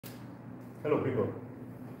Hello, people.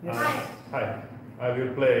 Yes. Hi. I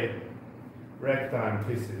will play ragtime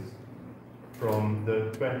pieces from the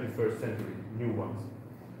 21st century, new ones.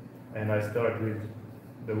 And I start with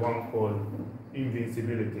the one called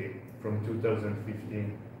Invincibility from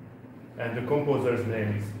 2015. And the composer's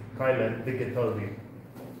name is Kylan Deghetaldi.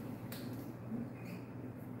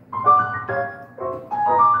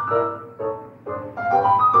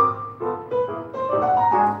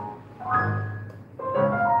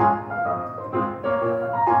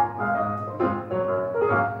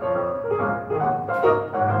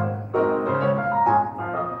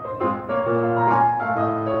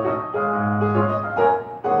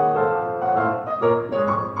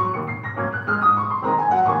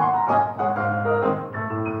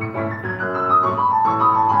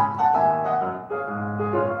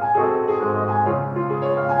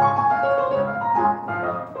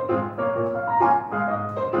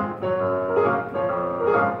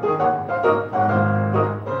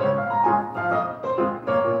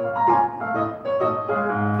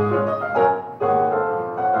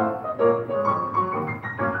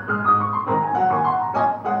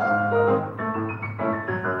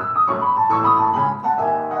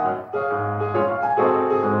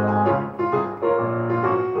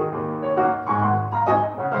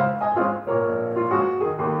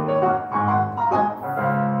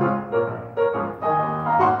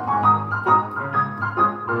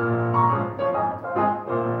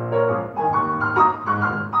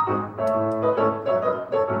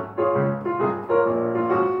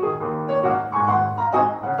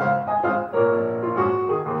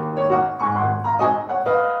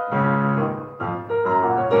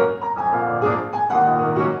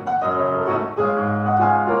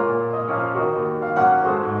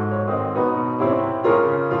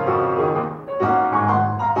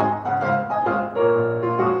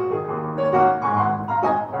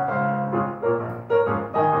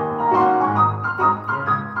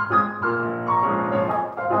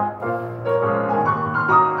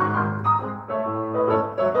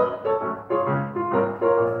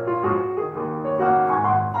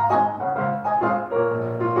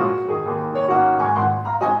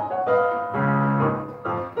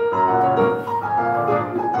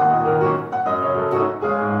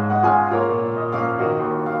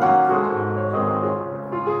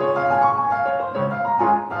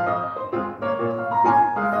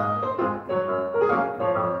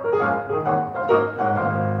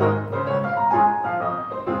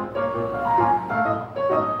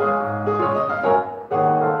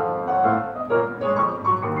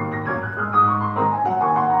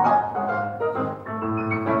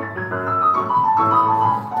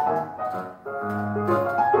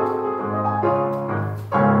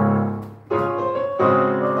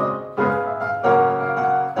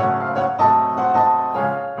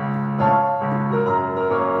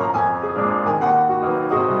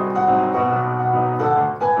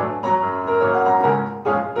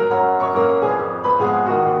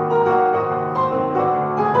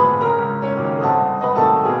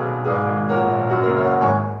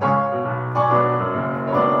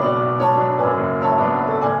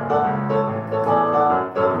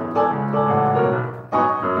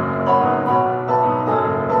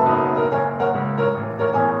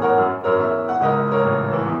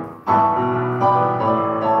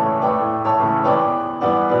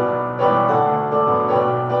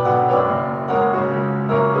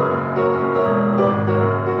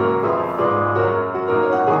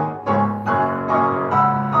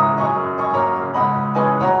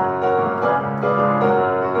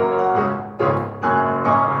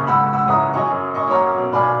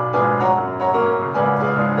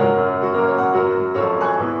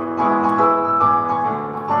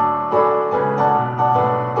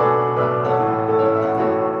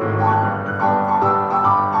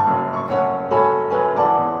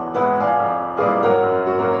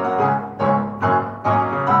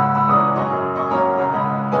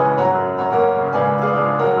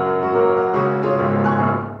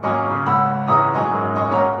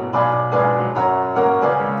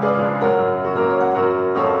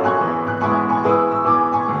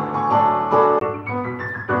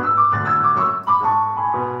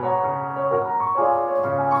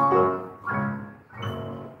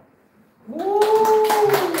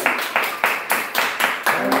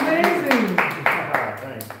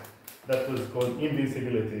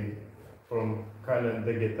 Invincibility from Kylan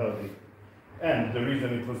Deghetaldi. And the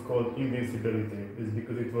reason it was called Invincibility is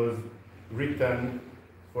because it was written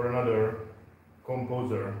for another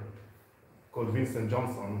composer called Vincent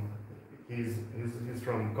Johnson. He's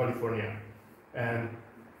from California, and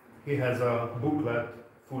he has a booklet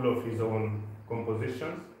full of his own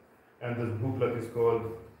compositions, and the booklet is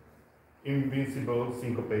called Invincible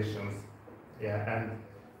Syncopations. Yeah,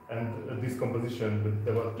 and this composition,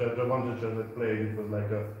 the one that just played, it was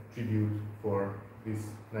like a tribute for this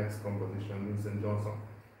next composition, Vincent Johnson.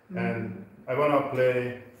 And I wanna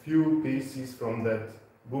play few pieces from that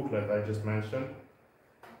booklet I just mentioned,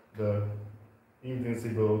 the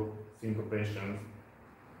Invincible Syncopations.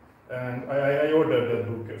 And I ordered that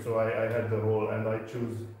book, so I had the whole, and I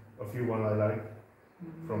choose a few one I like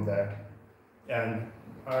from there. And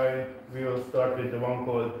I will start with the one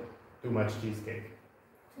called Too Much Cheesecake.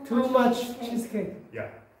 Too much cheesecake. Yeah.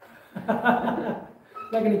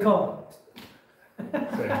 Like Nicole.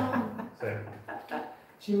 Same.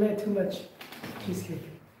 She made too much cheesecake.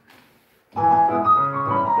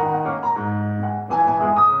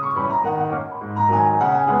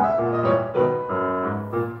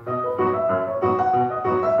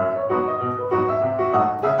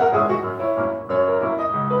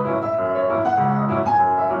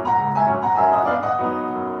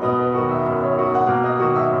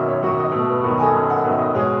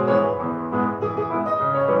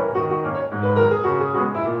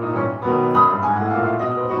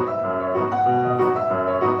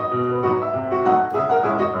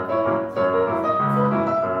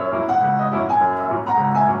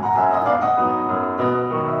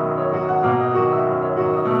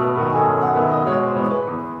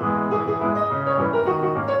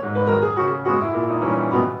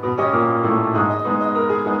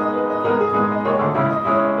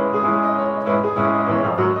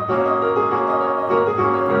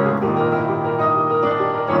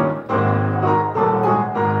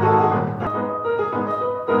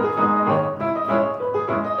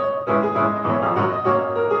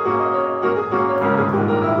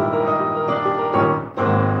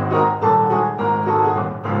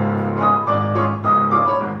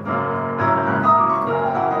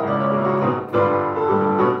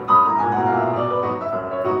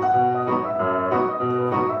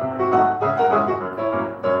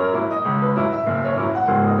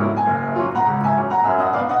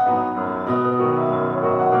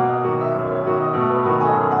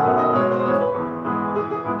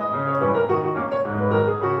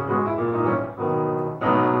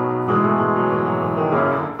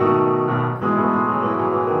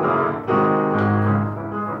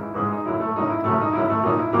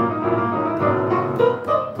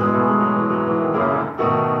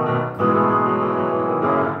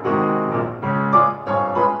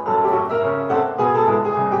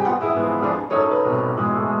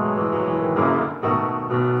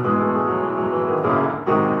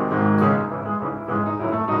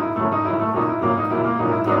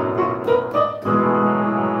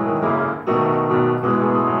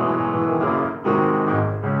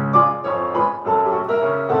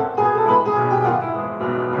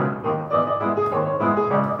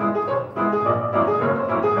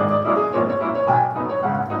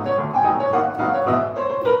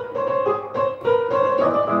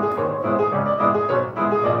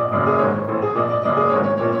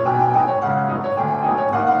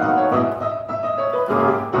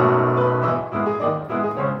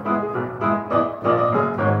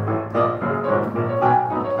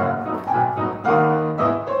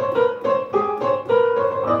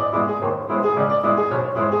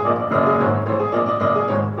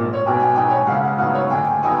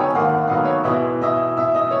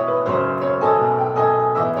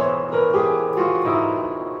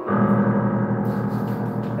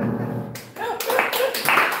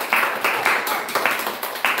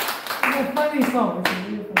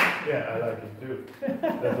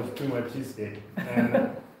 Too Much Cheesecake,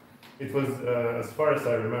 and it was, as far as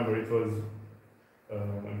I remember, it was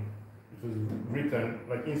written,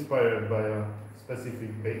 like inspired by a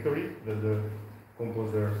specific bakery that the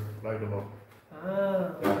composer liked a lot.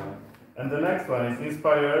 Yeah. And the next one is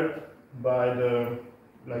inspired by the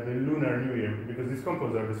Lunar New Year, because this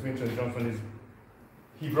composer, this Vincent Johnson,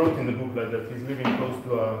 he wrote in the booklet that he's living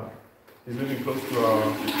close to a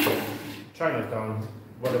Chinatown,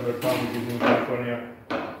 whatever town it is in California.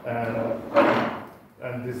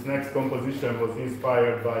 And this next composition was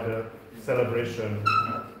inspired by the celebration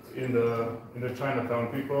in the Chinatown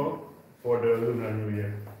people for the Lunar New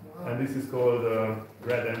Year. Wow. And this is called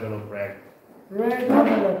Red Envelope Rag. Red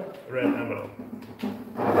Envelope. Red Envelope.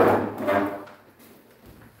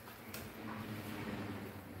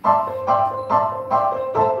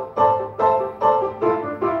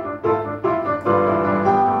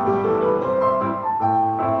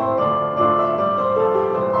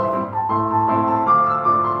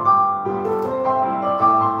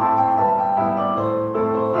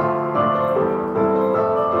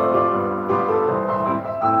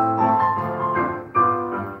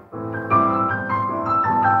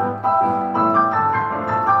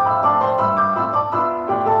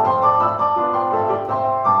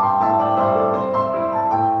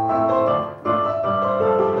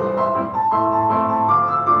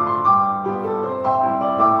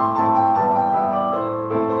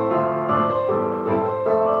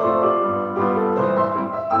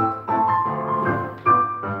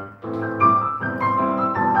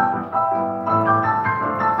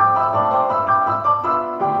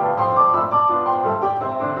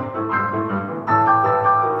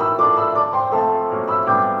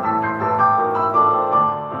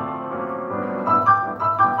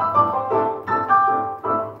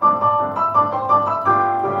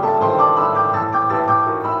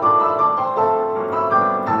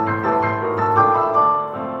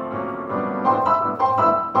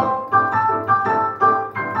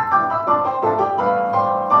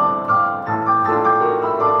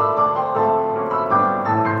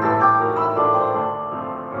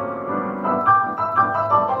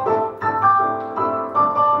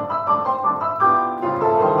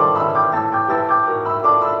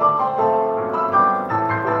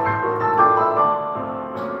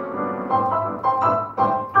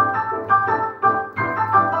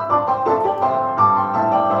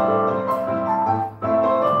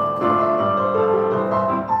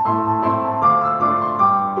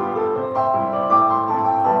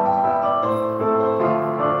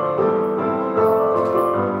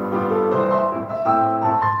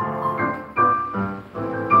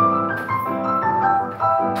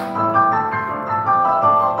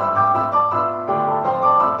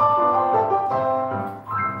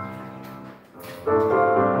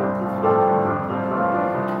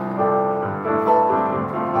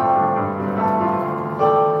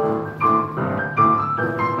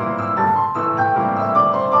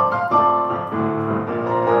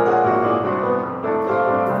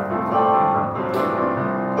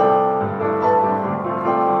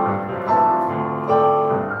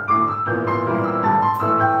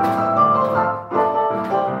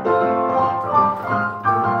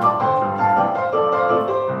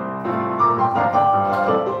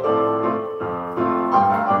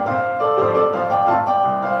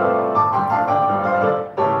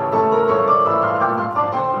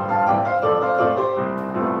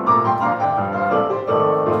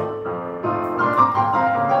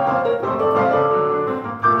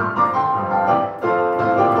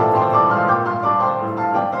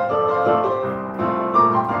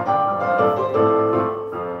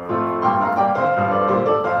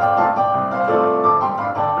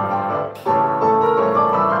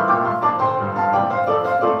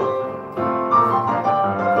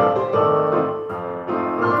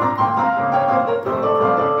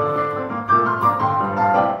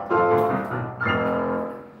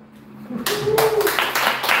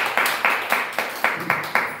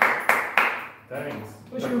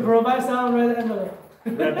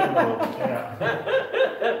 don't know. Yeah.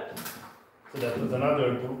 So that was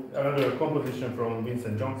another composition from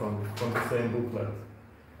Vincent Johnson from the same booklet.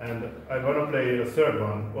 And I'm gonna play a third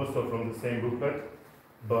one, also from the same booklet,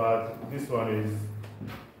 but this one is,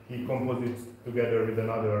 he composed it together with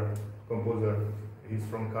another composer. He's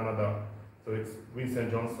from Canada. So it's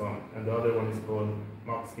Vincent Johnson, and the other one is called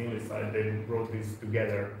Keenlyside. They wrote this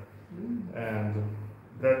together. And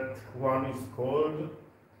that one is called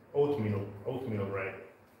Oatmeal, right?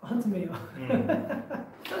 Oatmeal.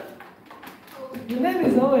 Your name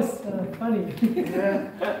is always funny. Yeah.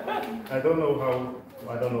 I don't know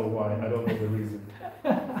why, I don't know the reason.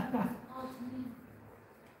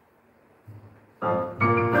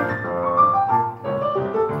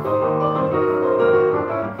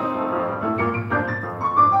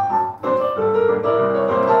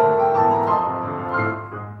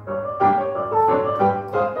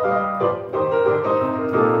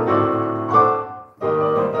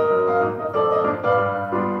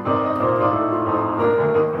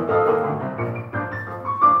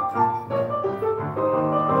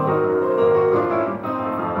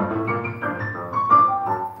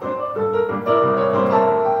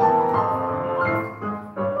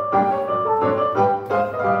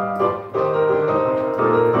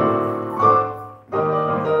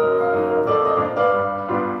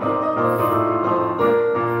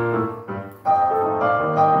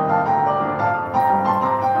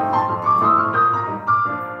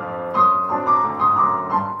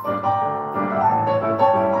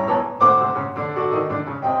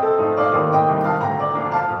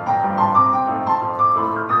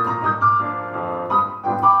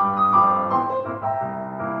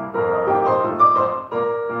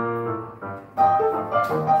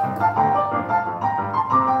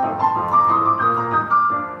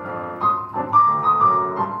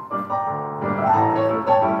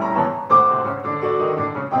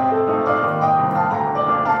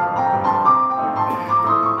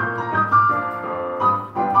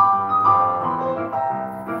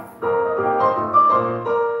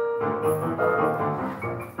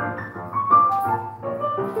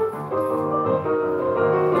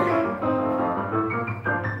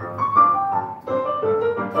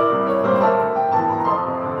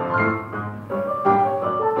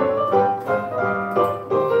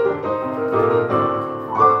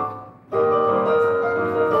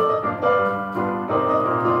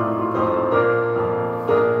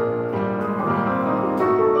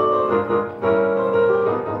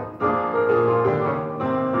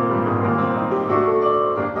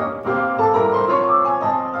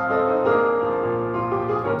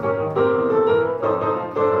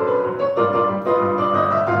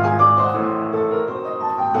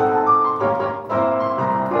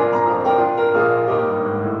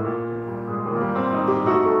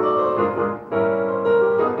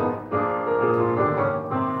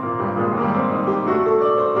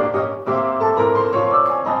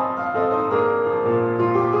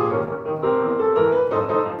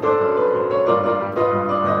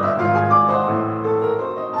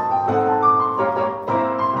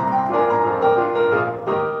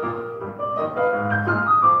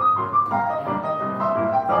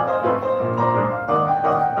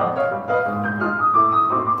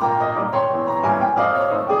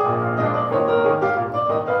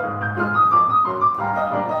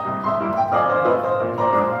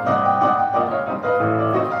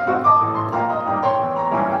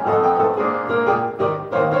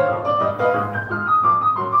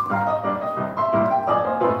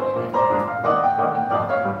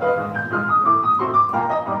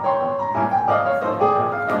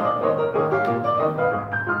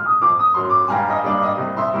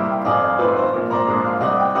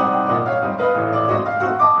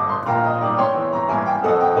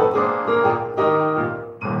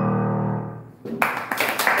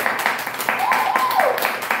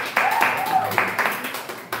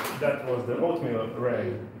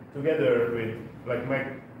 Together with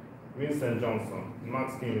Vincent Johnson,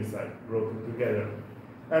 Keenlyside wrote it together.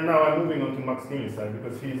 And now I'm moving on to Keenlyside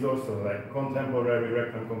because he's also like contemporary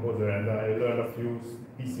Ragtime composer, and I learned a few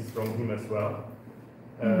pieces from him as well.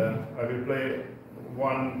 I will play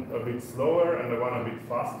one a bit slower and the one a bit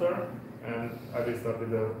faster, and I will start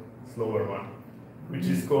with the slower one, which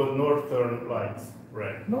is called Northern Lights.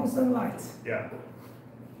 Right. Northern Lights. Yeah.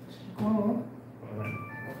 Go on. All right.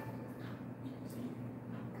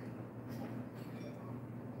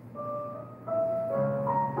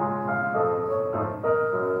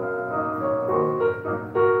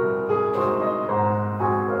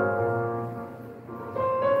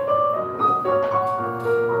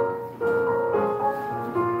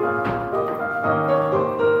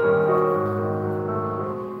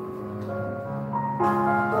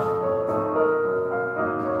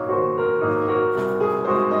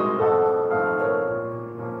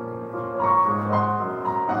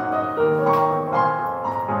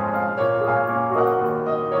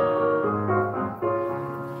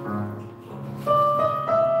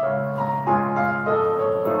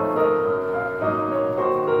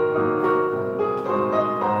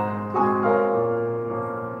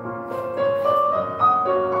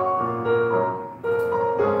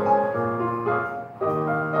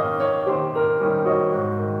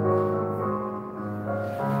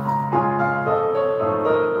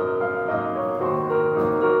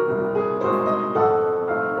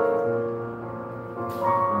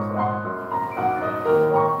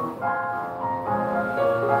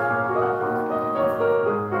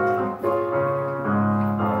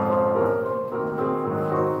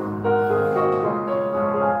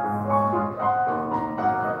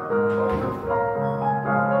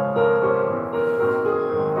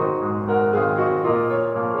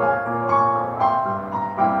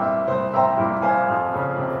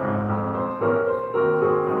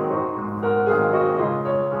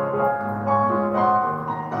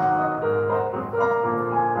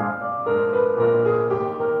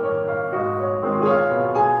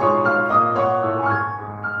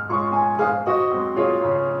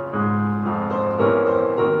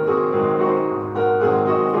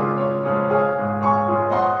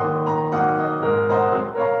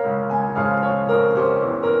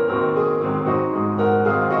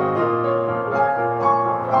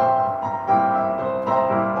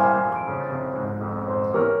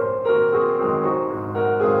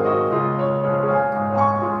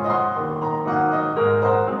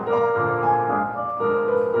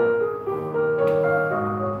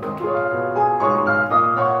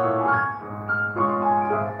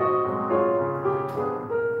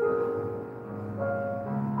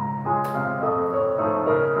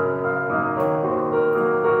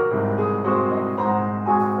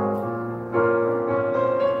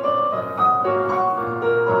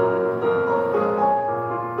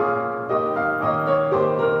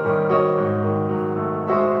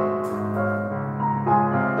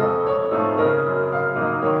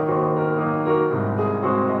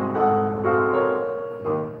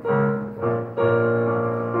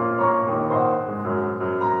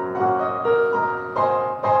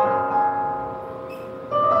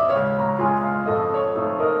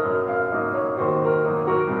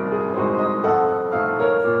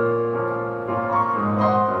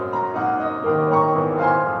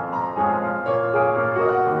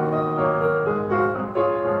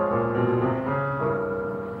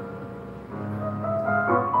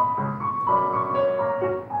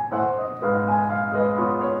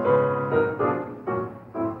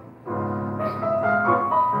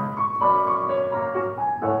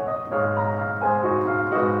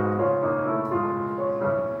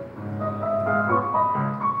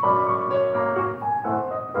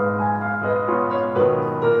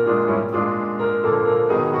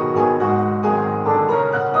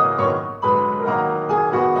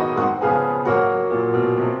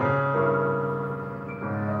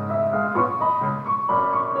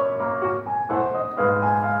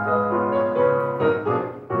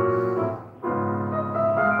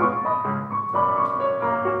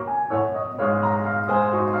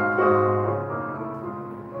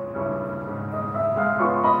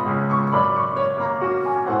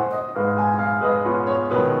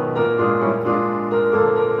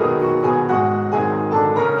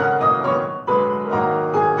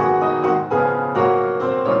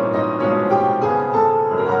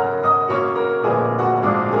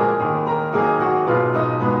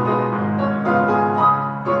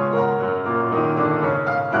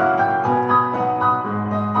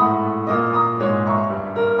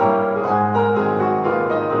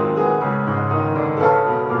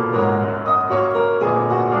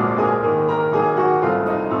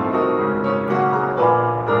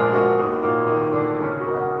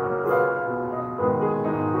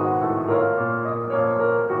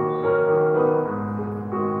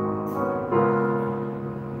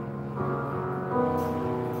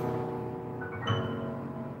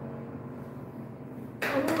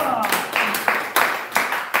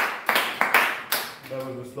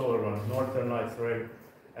 nice ring.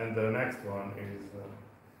 And the next one is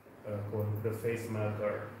called the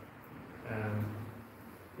Facemelter, and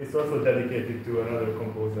it's also dedicated to another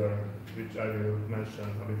composer, which I will mention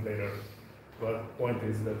a bit later. But point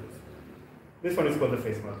is that this one is called the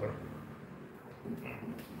Facemelter.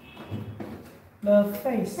 The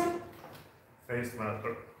face.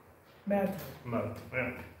 Facemelter. Matter. Melt,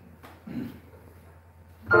 yeah.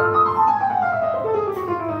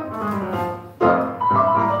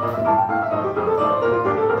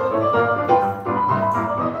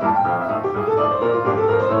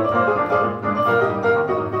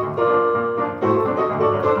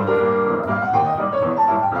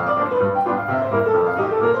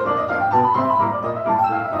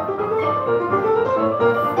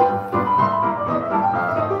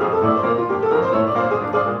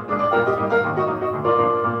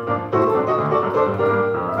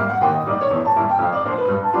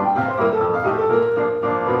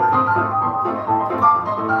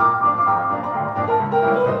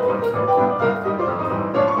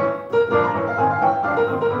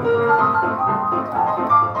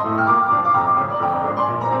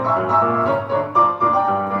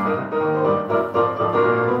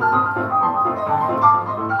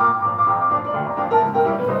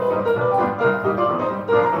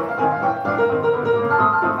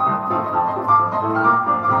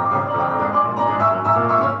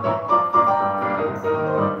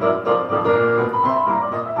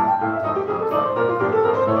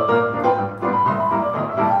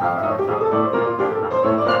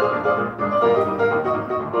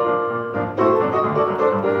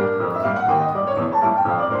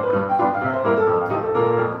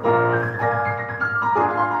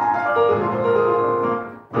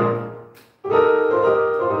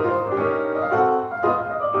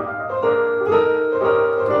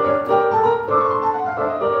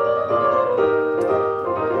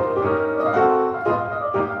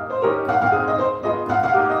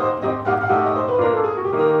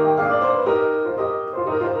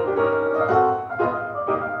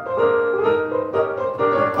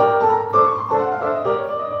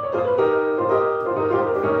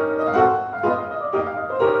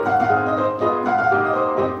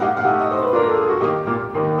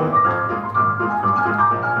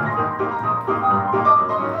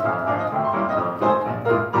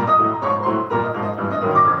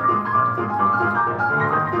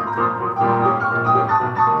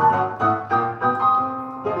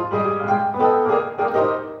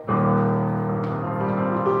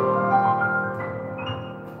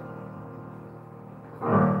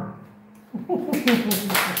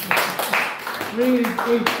 Really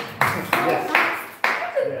quick. Yes.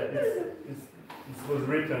 Yeah, it was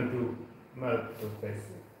written to melt your face.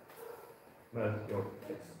 Melt your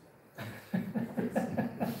face.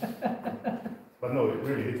 But no,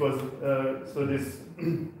 really, it was, so this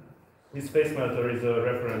Facemelter is a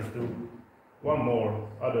reference to one more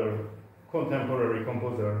other contemporary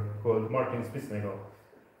composer called Martin Spitznagel.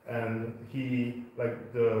 And he,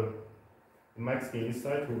 like the Max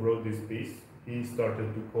Keenlyside, who wrote this piece, he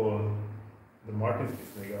started to call the Martin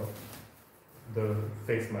Spitznagel the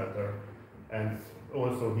Facemelter, and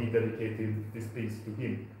also he dedicated this piece to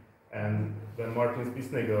him. And when Martin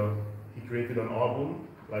Spitznagel, he created an album,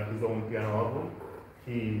 like his own piano album,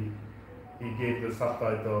 he gave the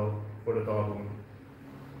subtitle for that album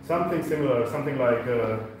something similar, something like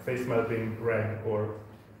Face Melting Rag, or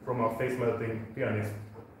from a Face Melting Pianist.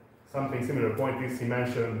 Something similar. Point is, he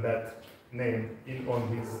mentioned that name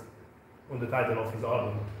on the title of his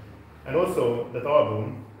album. And also, that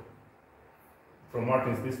album, from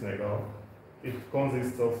Martin Spitznagel, it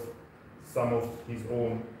consists of some of his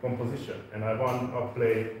own composition, and I want to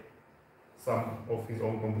play some of his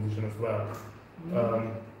own composition as well.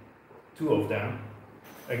 Two of them.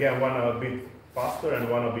 Again, one a bit faster and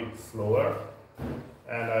one a bit slower.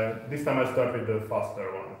 And this time I start with the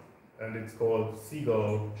faster one, and it's called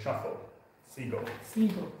Seagull Shuffle. Seagull.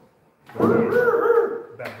 Seagull.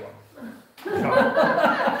 That one. Shuffle.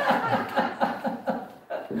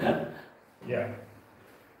 Yeah.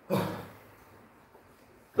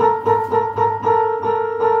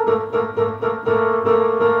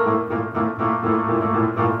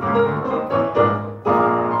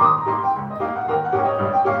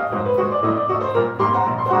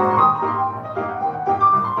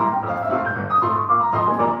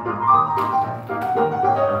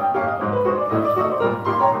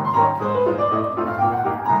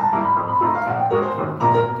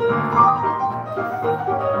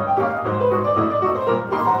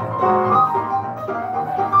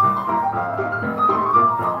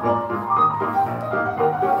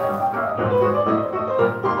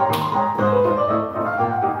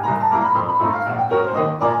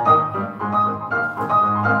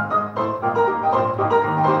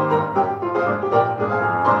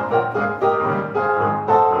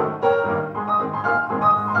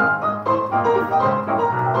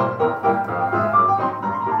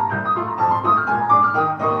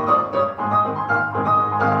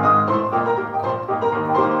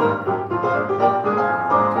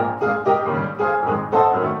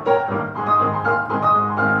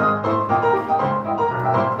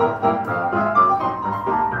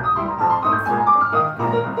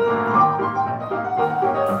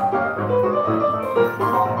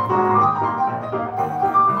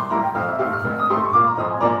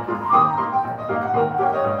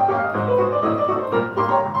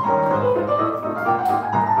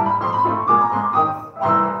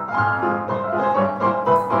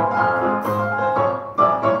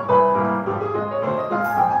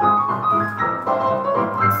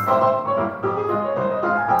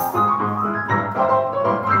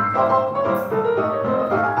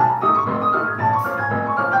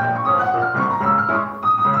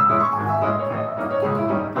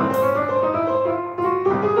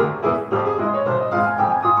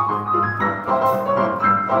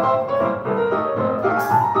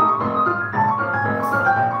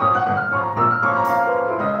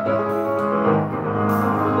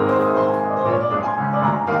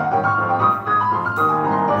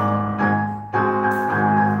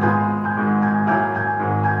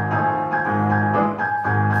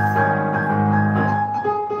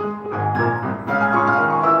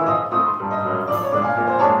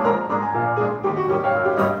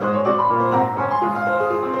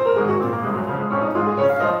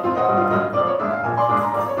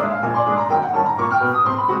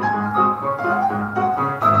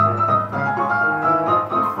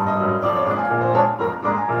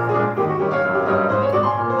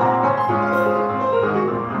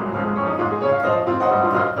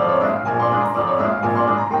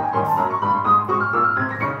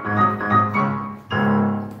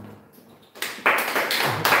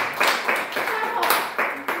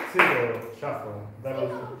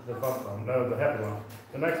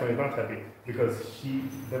 next one is not happy because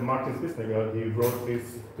the Marchese Spitznagel, he wrote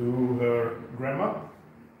this to her grandma,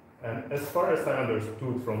 and as far as I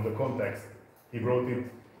understood from the context, he wrote it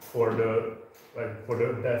for the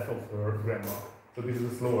death of her grandma. So this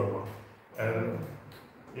is a slower one, and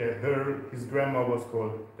yeah, his grandma was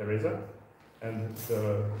called Theresa, and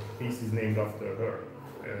the piece is named after her.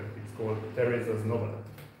 It's called Theresa's Novelette.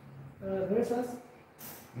 Theresa's?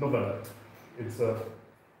 Novelette. It's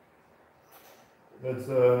that's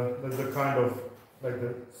the kind of like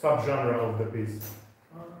the subgenre of the piece.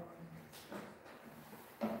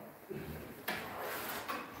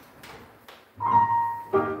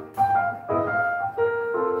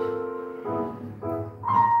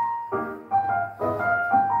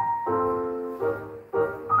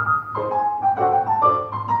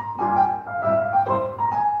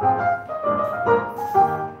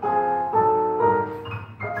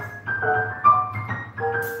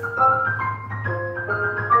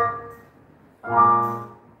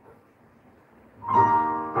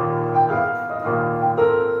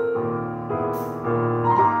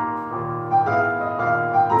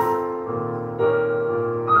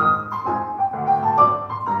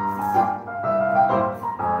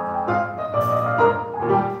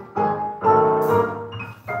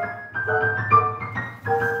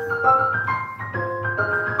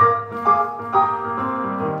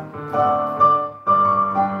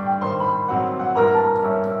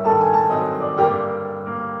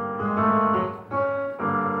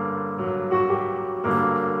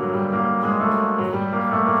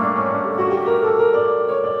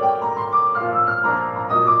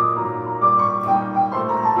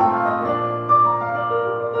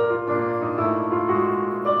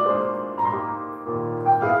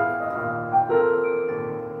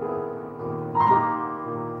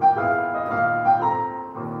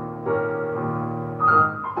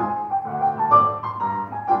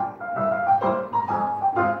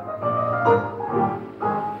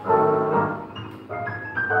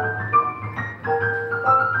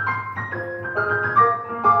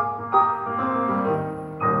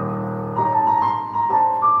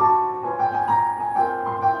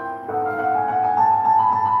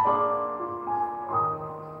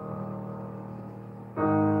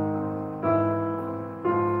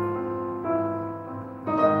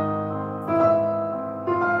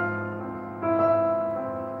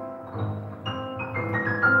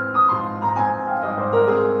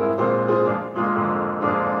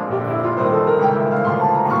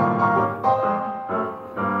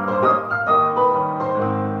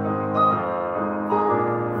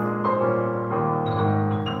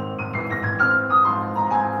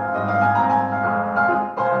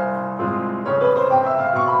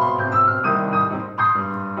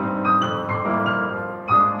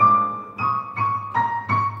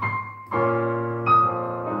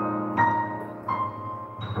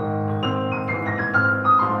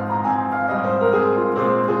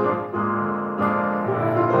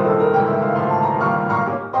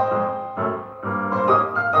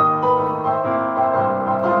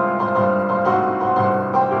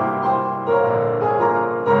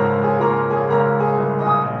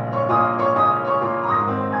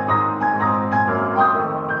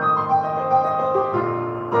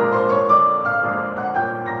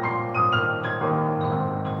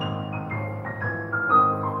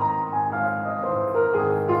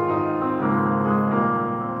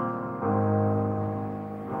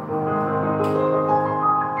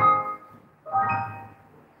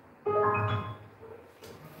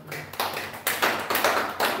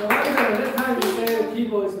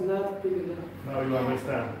 Now you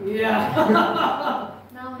understand. Yeah.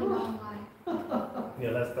 Now I know why.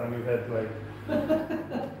 Yeah, last time you had like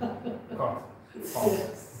cut.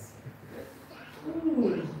 Yes.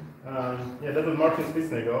 Yeah, that was Marchese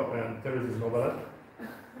Spitznagel and Theresa's Novelette.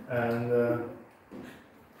 And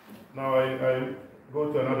now I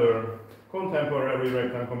go to another contemporary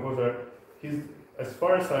ragtime composer. As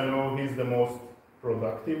far as I know, he's the most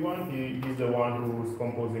productive one. He's the one who's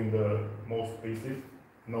composing the most pieces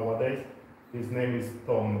nowadays. His name is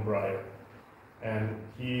Brier, and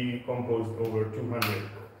he composed over 200.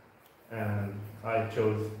 And I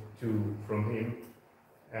chose 2 from him,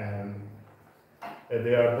 and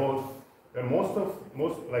they are both.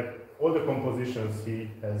 All the compositions he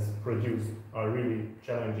has produced are really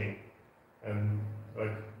challenging and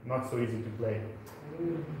like not so easy to play.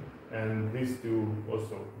 And these 2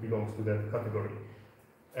 also belongs to that category.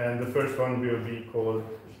 And the first one will be called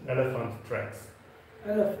Elephant Tracks.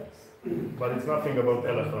 Elephants. But it's nothing about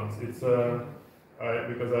elephants. It's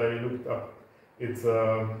because I looked up. It's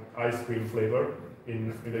ice cream flavor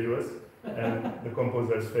in the US, and the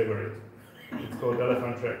composer's favorite. It's called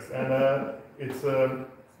Elephant Tracks, and it's.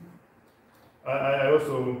 I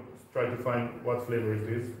also try to find what flavor it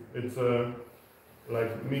is. It's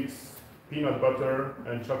like mixed peanut butter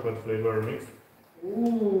and chocolate flavor mixed.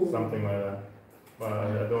 Ooh. Something like that. But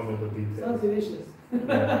I don't know the details. Sounds delicious.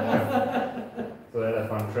 Yeah. So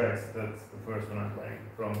Elephant Tracks, that's the first one I'm playing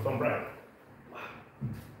from Tom Brier.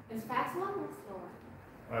 Is fast one or slow one?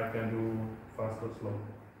 I can do fast or slow.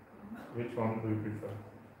 Which one do you prefer?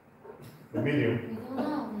 The medium? We don't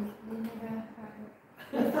know. We never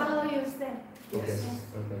heard. We follow your step. Okay. Yes.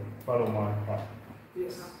 Okay. Follow my heart.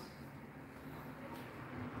 Yes.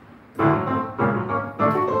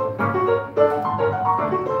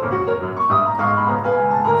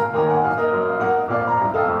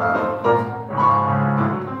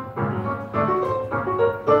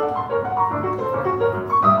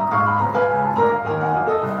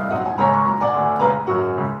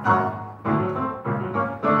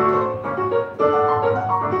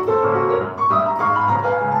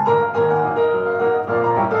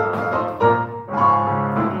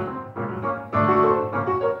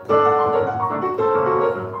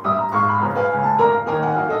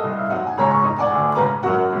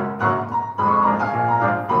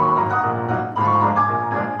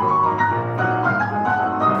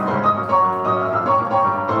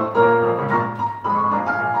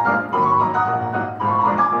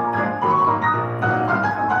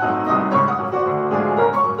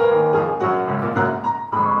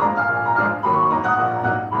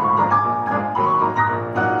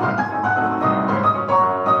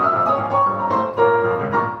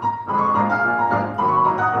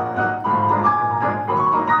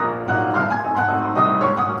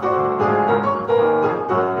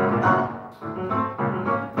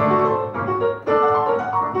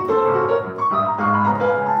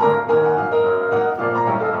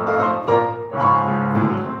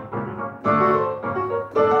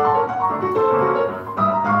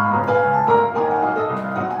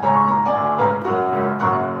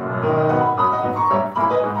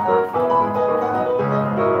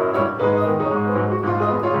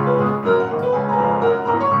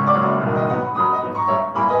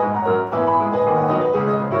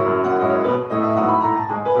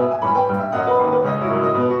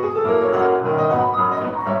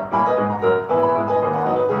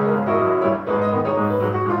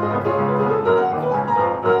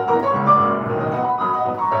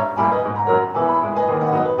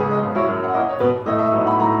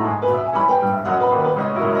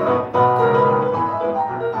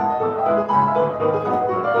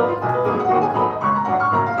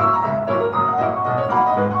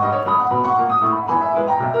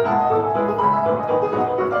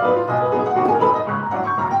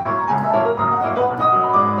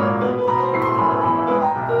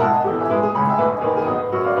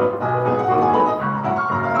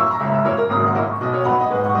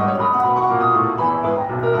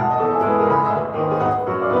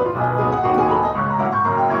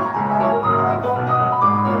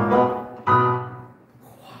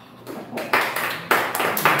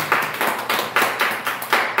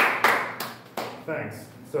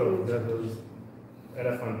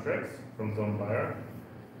 Elephant Tracks from Tom Brier,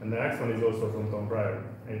 and the next one is also from Tom Brier.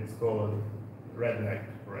 It's called Redneck.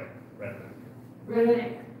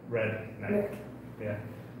 Redneck. Redneck. Yeah.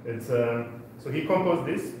 It's so he composed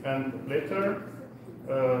this, and later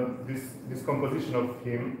this composition of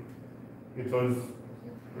him, it was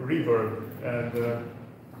reverb and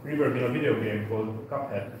reverb in a video game called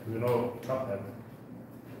Cuphead. Do you know Cuphead?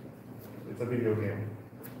 It's a video game.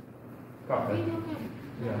 Cuphead. Video game.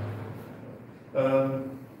 Yeah.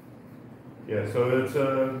 Yeah, so it's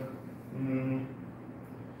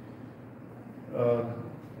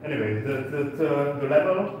anyway, the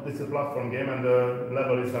level, this is a platform game, and the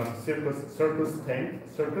level is a circus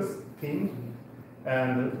theme,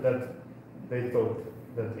 and that they thought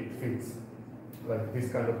that it fits, like this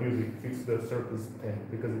kind of music fits the circus theme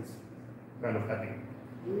because it's kind of happy.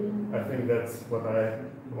 I think that's what I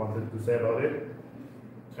wanted to say about it,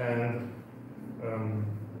 and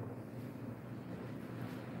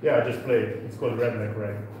yeah, I just played. It's called Redneck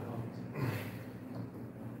Rag.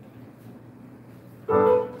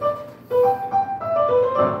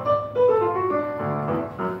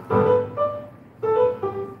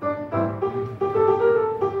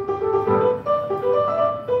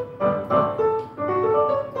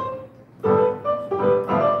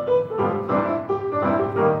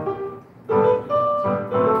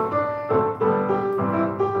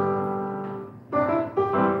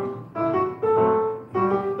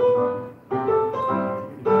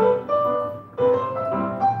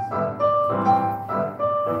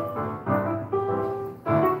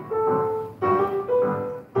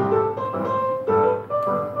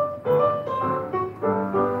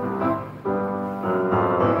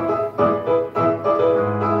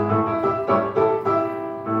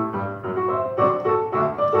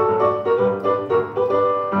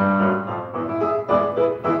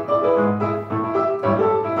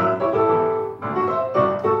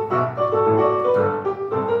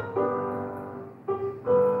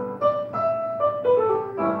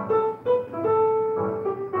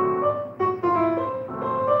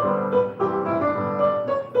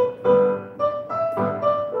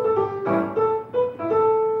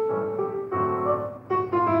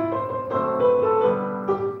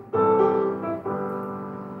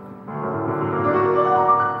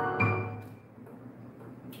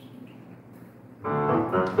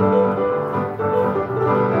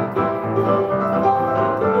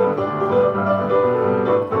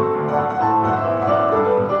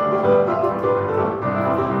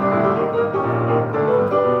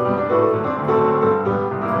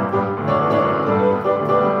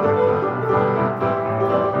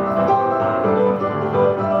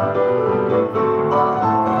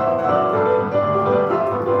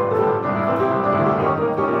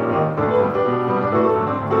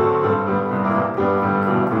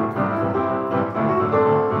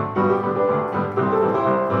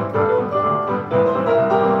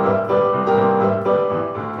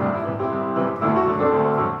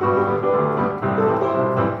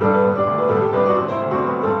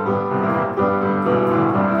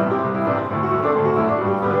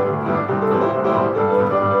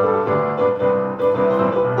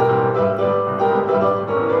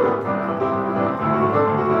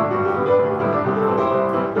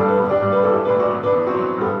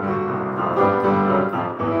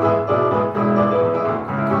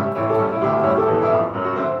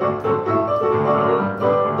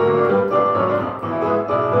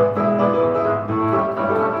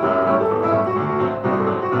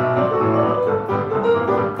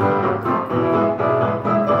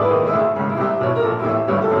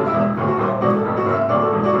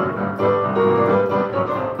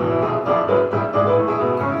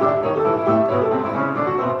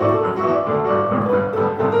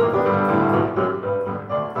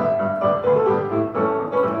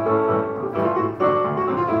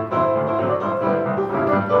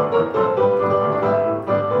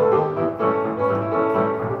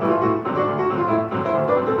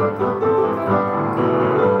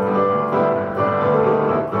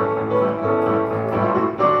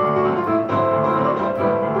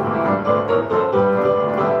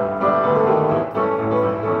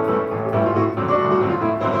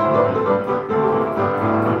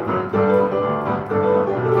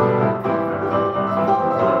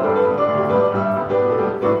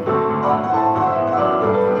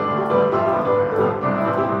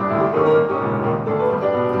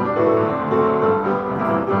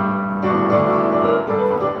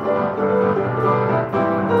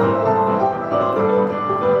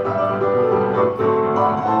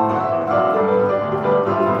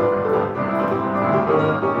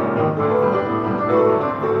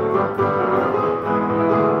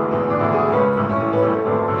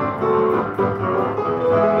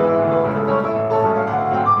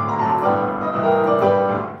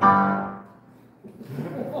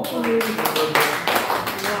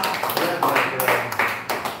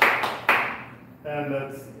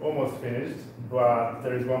 and that's almost finished, but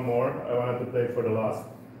there is one more I wanted to play for the last.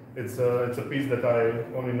 It's a piece that I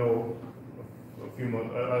only know a few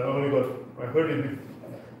months. I heard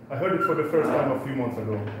it for the first time a few months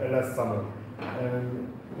ago, last summer.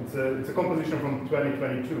 And it's a composition from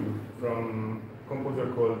 2022 from a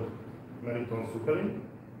composer called Meliton Soupelin.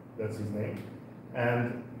 That's his name.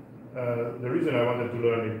 And the reason I wanted to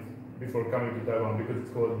learn it before coming to Taiwan because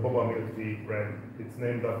it's called Boba milk tea bread. It's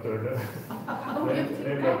named after the bubble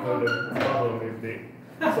milk tea.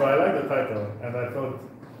 So I like the title, and I thought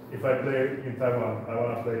if I play in Taiwan, I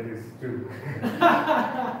want to play this too.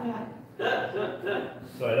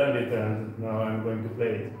 So I learned it, and now I'm going to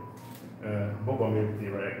play it. Boba milk tea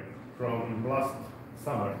bread from last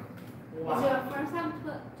summer. Wow. Is your first time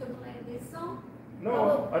to play this song?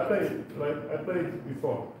 No, I played it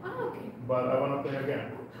before. Oh, okay. But I want to play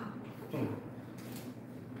again.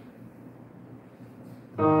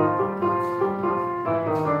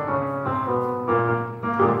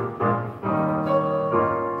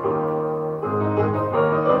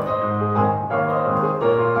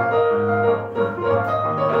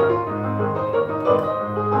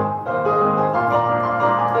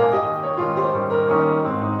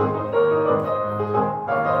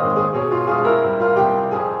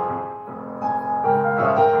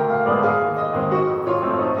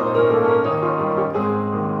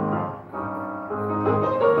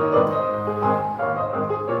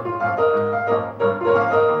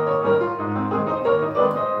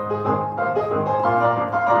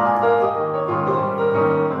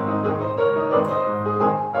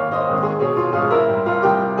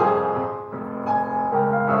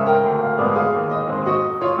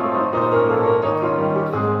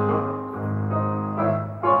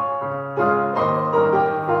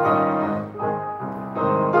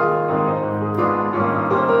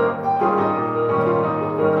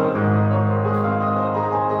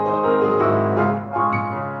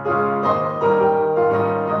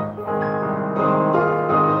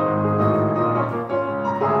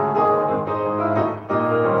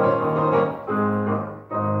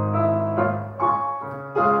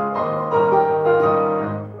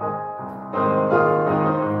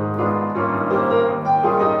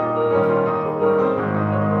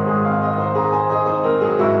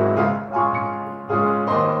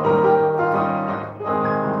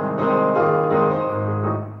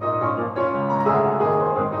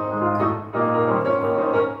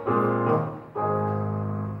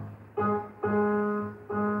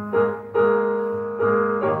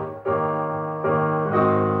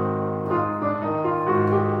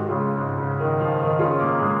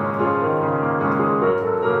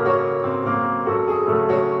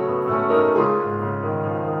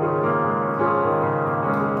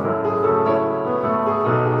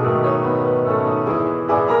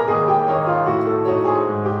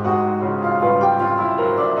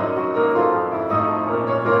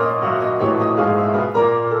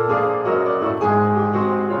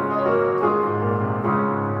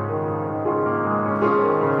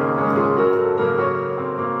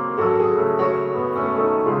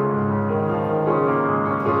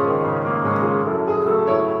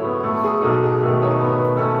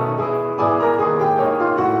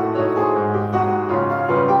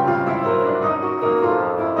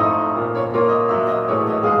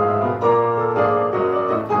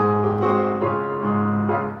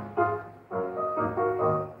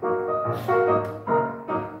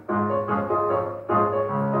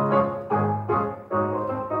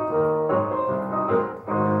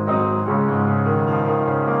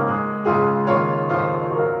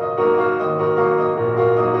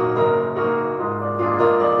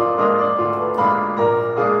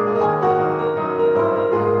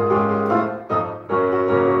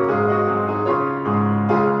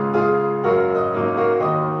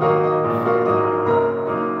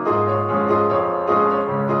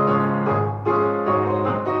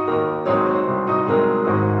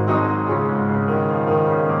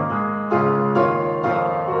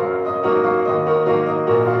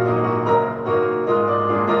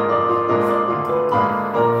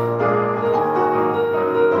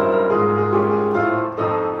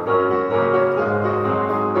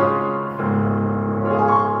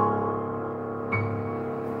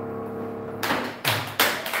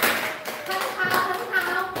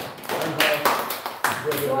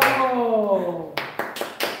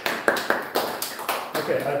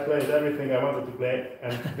 everything I wanted to play,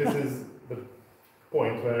 and this is the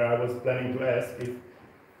point where I was planning to ask if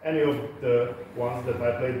any of the ones that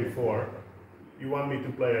I played before, you want me to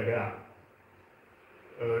play again.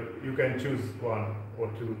 You can choose one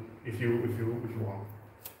or two if you want.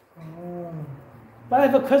 Oh. But I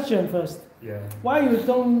have a question first. Yeah, Why you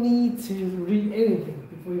don't need to read anything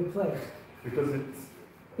before you play? because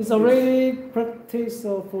It's already practiced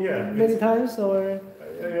for Yeah, many it's- times, or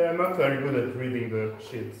I'm not very good at reading the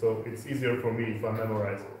sheet, so it's easier for me if I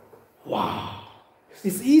memorize it. wow,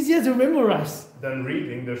 it's easier to memorize. Than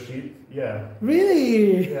reading the sheet, yeah.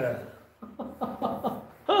 Really? Yeah.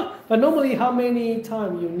 But normally, how many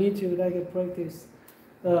times you need to practice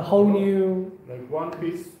a whole new? Like one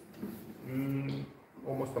piece,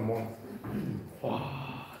 almost a month.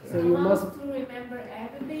 So you must. to remember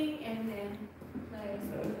everything and then play.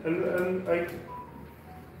 And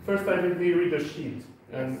first I really read the sheet,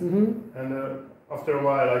 and after a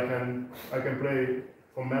while I can play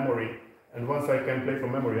from memory. And once I can play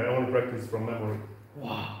from memory, I only practice from memory.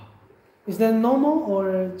 Wow. Is that normal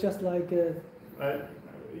or just like?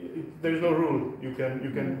 There's no rule. You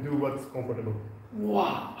can do what's comfortable.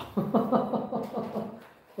 Wow.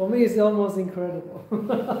 For me, it's almost incredible.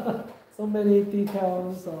 So many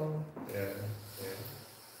details. Yeah.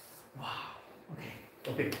 Wow. Okay.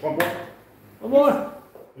 Okay, one more. One more.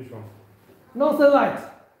 Which one? Northern Light.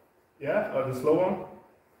 Yeah, the slow one.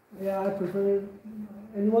 Yeah, I prefer.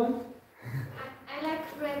 Anyone? I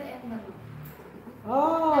like red and blue.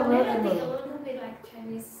 Ah, The red melody and a blue. little bit like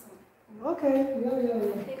Chinese song. Okay. I Yeah.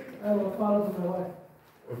 think I will follow my wife.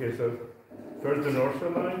 Okay, so first the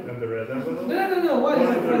Northern line and the red envelope. No. What is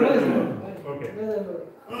it? The red envelope. Okay. Red envelope.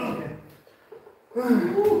 Okay.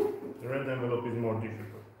 The red envelope is more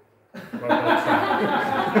difficult. But I'll try.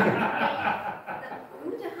 你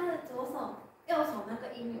不觉得他的左手、右手那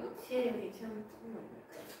个音有切有点像中文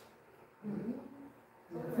那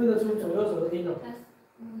个？分得出左右手的音哦。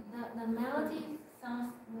 The melody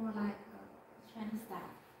sounds more like Chinese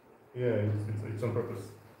style. Yeah, it's on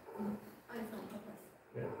purpose. Oh, it's on purpose.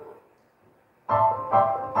 Yeah.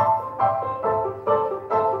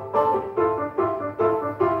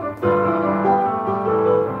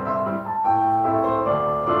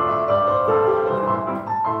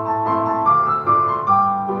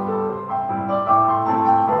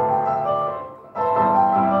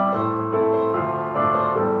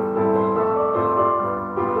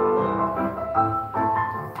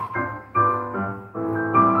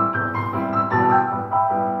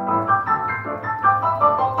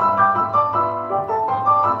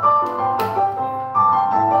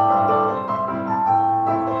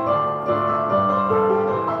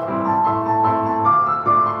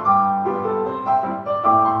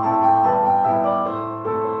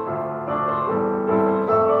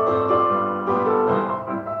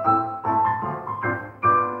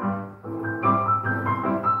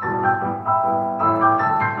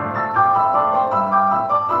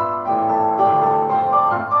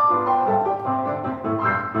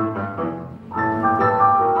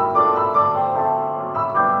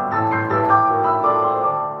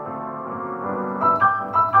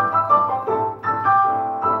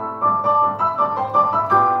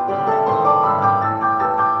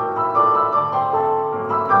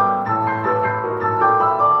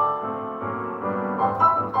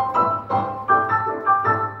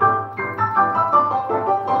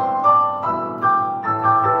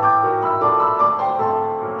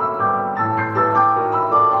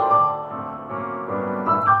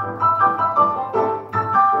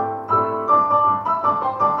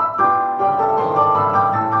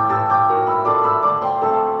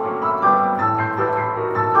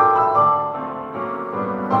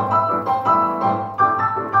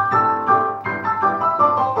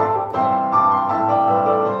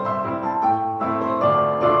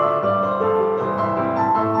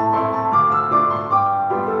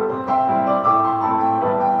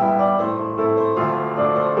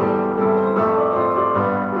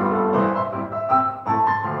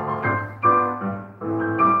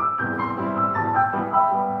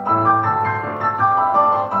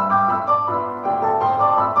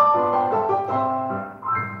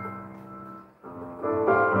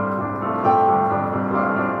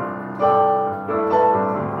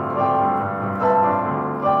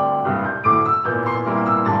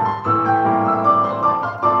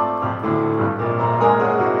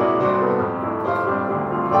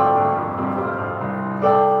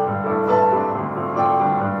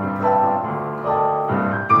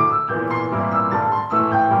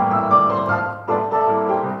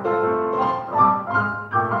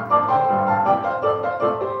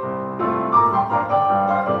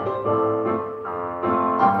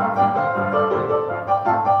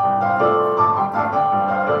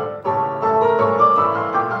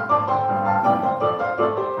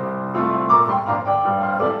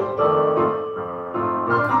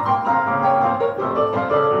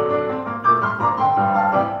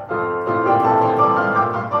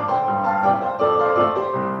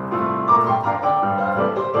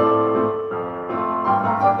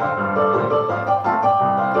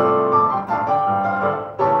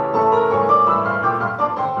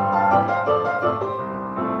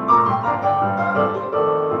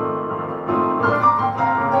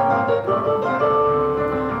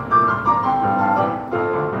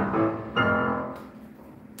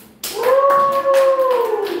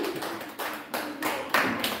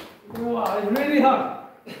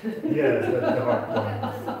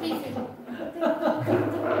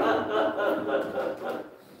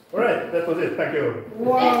 it. Thank you.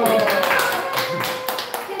 Wow.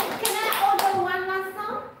 Can I order one last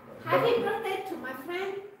song? Happy birthday to my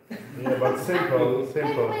friend. Yeah, but simple.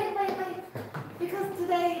 Wait. Because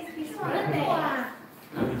today is his birthday.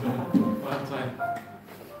 One time.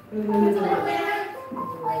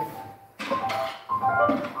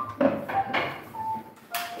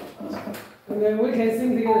 And then we can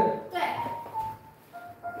sing together. 对。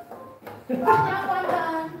要关灯。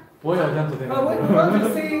我有这样子的。We want to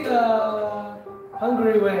sing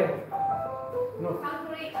Hungry Way. No.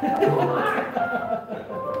 Hungry.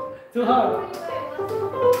 Too hard.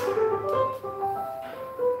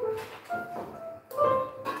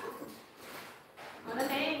 好的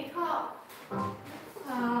没？你扣。好。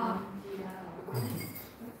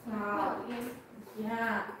好。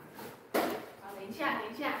呀。好，等一下。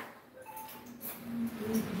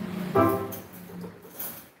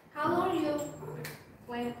How long you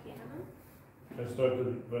play piano? I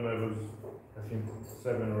started when I was, I think,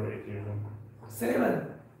 7 or 8 years old. 7.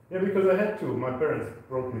 Yeah, because I had to. My parents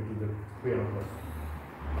brought me to the piano class.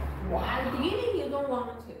 At the beginning you don't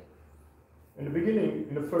want to. In the beginning,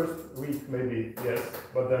 in the first week, maybe yes,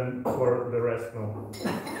 but then for the rest, no.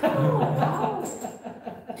 Oh,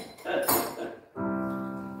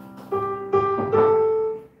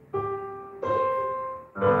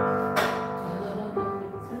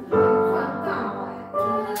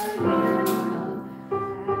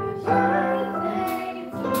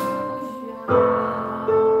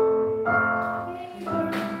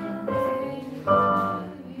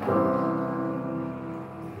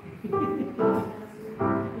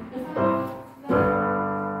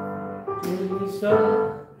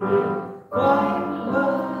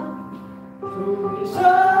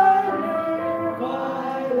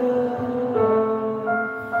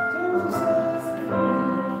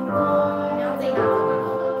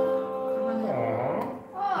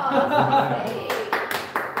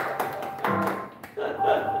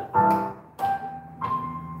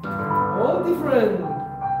 All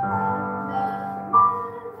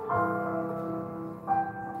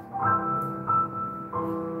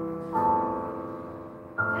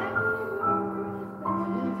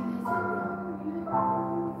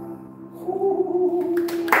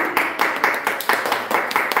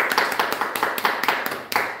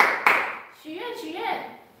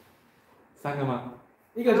个吗？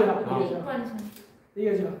一个就好，好一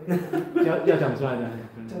个就好。要讲出来的。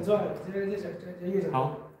讲出来，直接讲一个讲。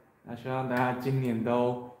好，那希望大家今年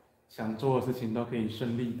都想做的事情都可以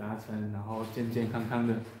顺利达成，然后健健康康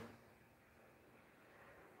的。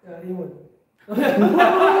英文。这样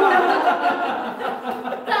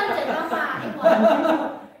简单吧，英文。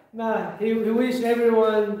那 he wish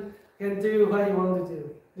everyone can do what he want to do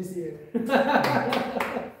this year.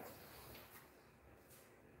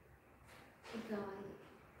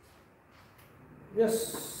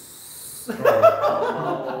 Yes.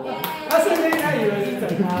 他现在应该以为是整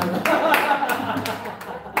他的。